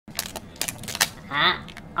A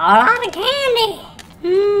lot of candy.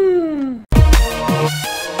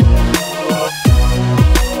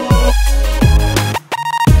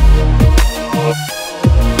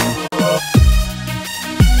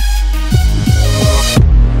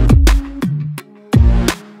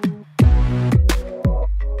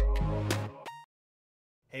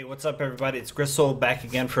 Hey, what's up everybody? It's Grissle back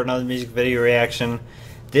again for another music video reaction.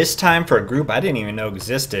 This time for a group I didn't even know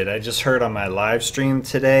existed. I just heard on my live stream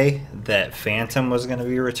today that Phantom was going to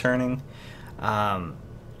be returning from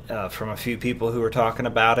a few people who were talking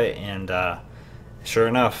about it, and sure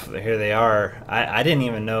enough, here they are. I didn't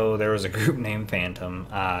even know there was a group named Phantom.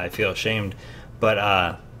 I feel ashamed,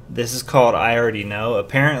 but this is called I Already Know.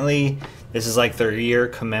 Apparently, this is like their year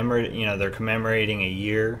they're commemorating a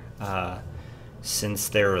year since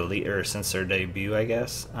their release or since their debut, I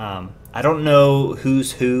guess. I don't know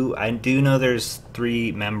who's who. I do know there's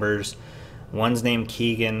 3 members. One's named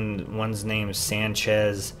Keegan, one's named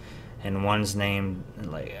Sanchez, and one's named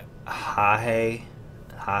like Hahe.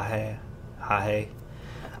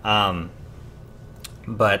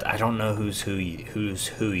 But I don't know who's who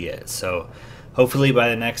yet. So hopefully by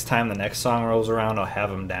the next time the next song rolls around, I'll have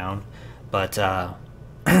them down. But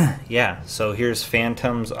yeah, so here's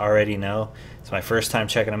Phantom's Already Know. It's my first time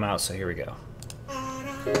checking them out, so here we go.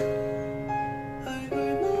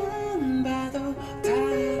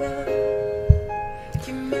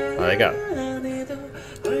 Oh, they got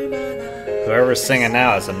whoever's singing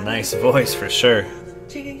now has a nice voice for sure.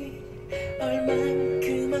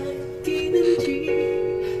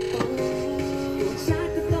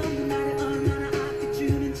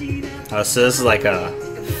 Oh, so this is like a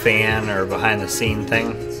fan or behind the scene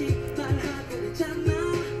thing.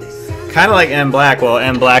 Kind of like M Black. Well,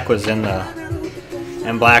 M Black was in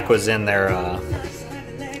their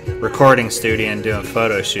recording studio and doing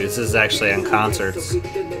photo shoots. This is actually on concerts.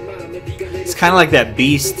 It's kind of like that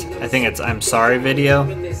Beast, I think it's I'm Sorry video.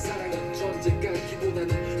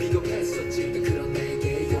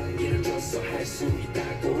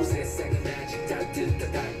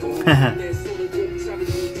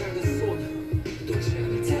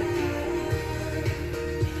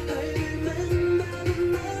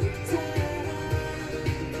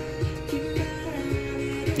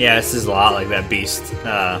 Yeah, this is a lot like that Beast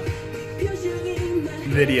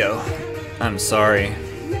video. I'm sorry.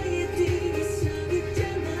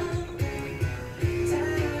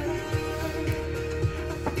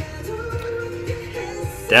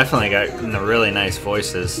 Definitely got really nice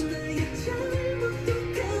voices.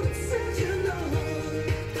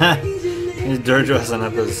 He's dressing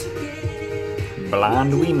up as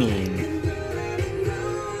blonde women.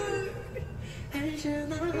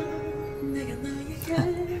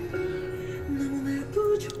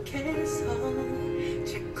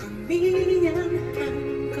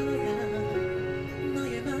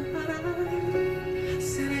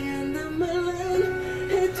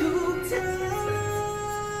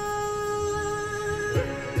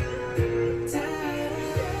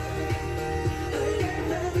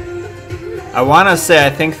 I want to say I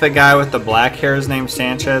think the guy with the black hair is named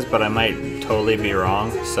Sanchez, but I might totally be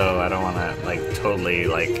wrong, so I don't want to like totally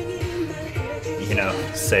like, you know,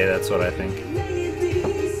 say that's what I think.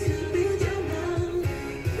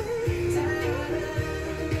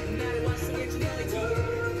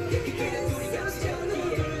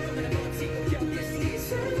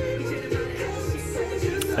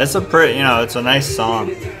 It's a pretty, you know, it's a nice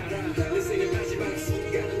song.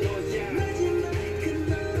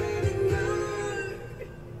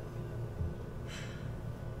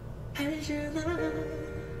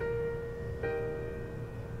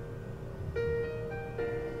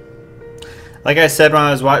 Like I said when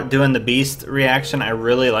I was doing the Beast reaction, I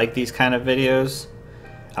really like these kind of videos.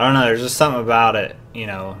 I don't know, there's just something about it, you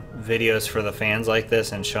know, videos for the fans like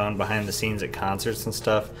this and showing behind the scenes at concerts and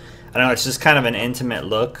stuff. I don't know, it's just kind of an intimate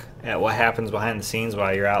look at what happens behind the scenes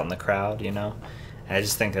while you're out in the crowd, you know. And I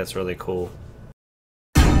just think that's really cool.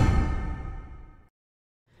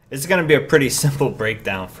 It's going to be a pretty simple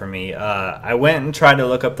breakdown for me. I went and tried to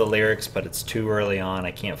look up the lyrics, but it's too early on.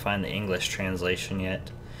 I can't find the English translation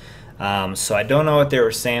yet. So I don't know what they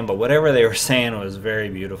were saying, but whatever they were saying was very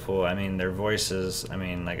beautiful. I mean, their voices, I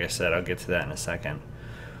mean, like I said, I'll get to that in a second.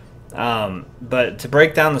 But to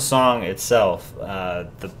break down the song itself,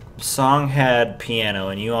 the song had piano,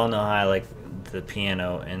 and you all know how I like the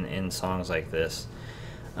piano in songs like this.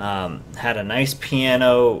 Had a nice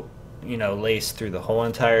piano, you know, laced through the whole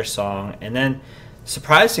entire song, and then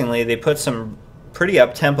surprisingly, they put some pretty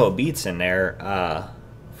up-tempo beats in there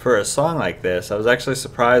for a song like this. I was actually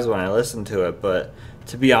surprised when I listened to it, but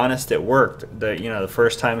to be honest, it worked. The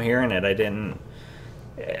first time hearing it, I didn't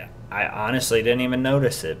I honestly didn't even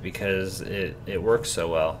notice it because it works so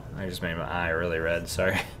well. I just made my eye really red,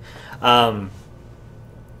 sorry.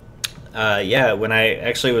 Yeah, when I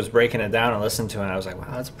actually was breaking it down and listened to it, I was like,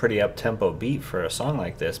 wow, that's a pretty up-tempo beat for a song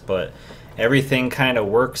like this, but everything kind of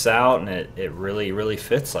works out, and it really, really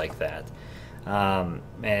fits like that.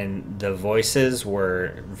 And the voices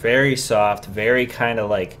were very soft, very kind of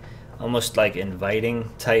like, almost like inviting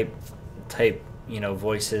type,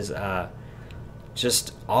 voices.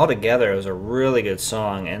 Just all together, it was a really good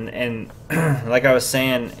song. And like I was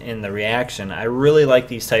saying in the reaction, I really like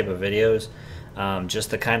these type of videos. Just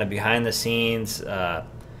the kind of behind the scenes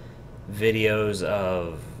videos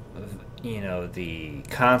of the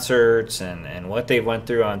concerts and what they went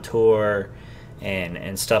through on tour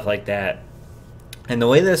and stuff like that. And the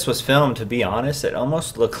way this was filmed, to be honest, it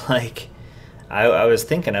almost looked like, I was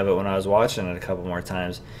thinking of it when I was watching it a couple more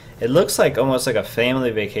times, it looks like almost like a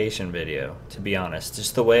family vacation video, to be honest.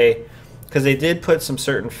 Just the way, because they did put some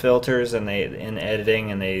certain filters in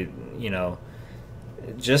editing, and they,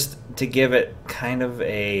 just to give it kind of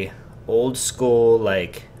a old school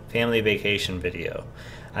like family vacation video.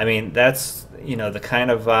 I mean, that's the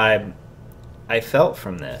kind of vibe I felt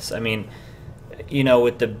from this. I mean,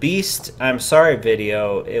 with the Beast I'm Sorry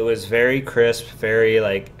video, it was very crisp, very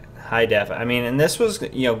like high def. I mean, and this was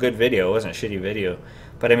good video. It wasn't a shitty video,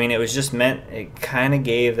 but I mean, it was just meant, it kind of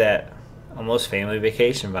gave that almost family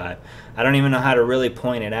vacation vibe. I don't even know how to really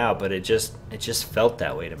point it out, but it just felt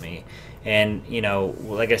that way to me. And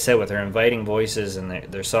like I said, with their inviting voices and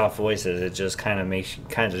their soft voices, it just kind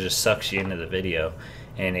of just sucks you into the video,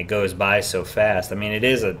 and it goes by so fast. I mean, it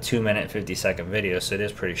is a 2-minute 50-second video, so it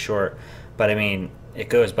is pretty short, but I mean, it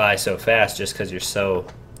goes by so fast just because you're so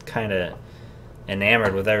kind of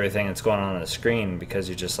enamored with everything that's going on the screen, because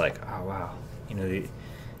you're just like, oh wow,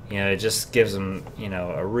 it just gives them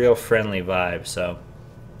a real friendly vibe. So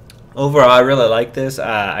overall, I really like this.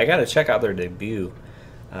 I gotta check out their debut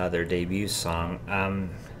song.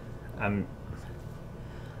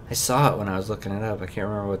 I saw it when I was looking it up. I can't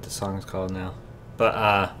remember what the song's called now.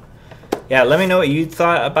 But yeah, let me know what you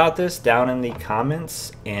thought about this down in the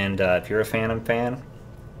comments, and if you're a Phantom fan.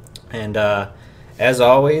 And as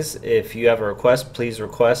always, if you have a request, please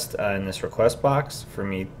request in this request box for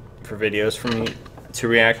videos for me to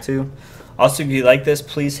react to. Also, if you like this,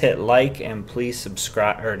 please hit like, and please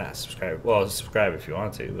subscribe, or not subscribe, well, subscribe if you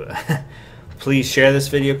want to, but please share this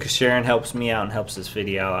video, because sharing helps me out and helps this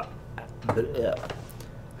video out.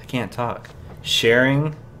 I can't talk.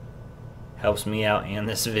 Sharing helps me out and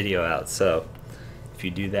this video out, so if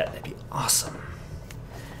you do that, that'd be awesome.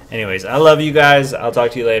 Anyways, I love you guys. I'll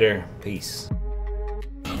talk to you later. Peace.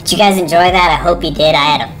 Did you guys enjoy that? I hope you did.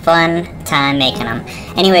 I had a fun time making them.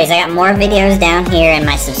 Anyways, I got more videos down here and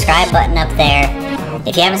my subscribe button up there.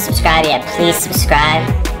 If you haven't subscribed yet, please subscribe.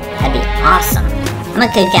 That'd be awesome. I'm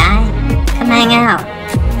a good guy. Come hang out.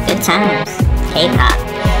 Good times. K-pop.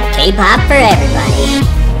 K-pop for everybody.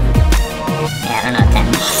 Yeah, I don't know what that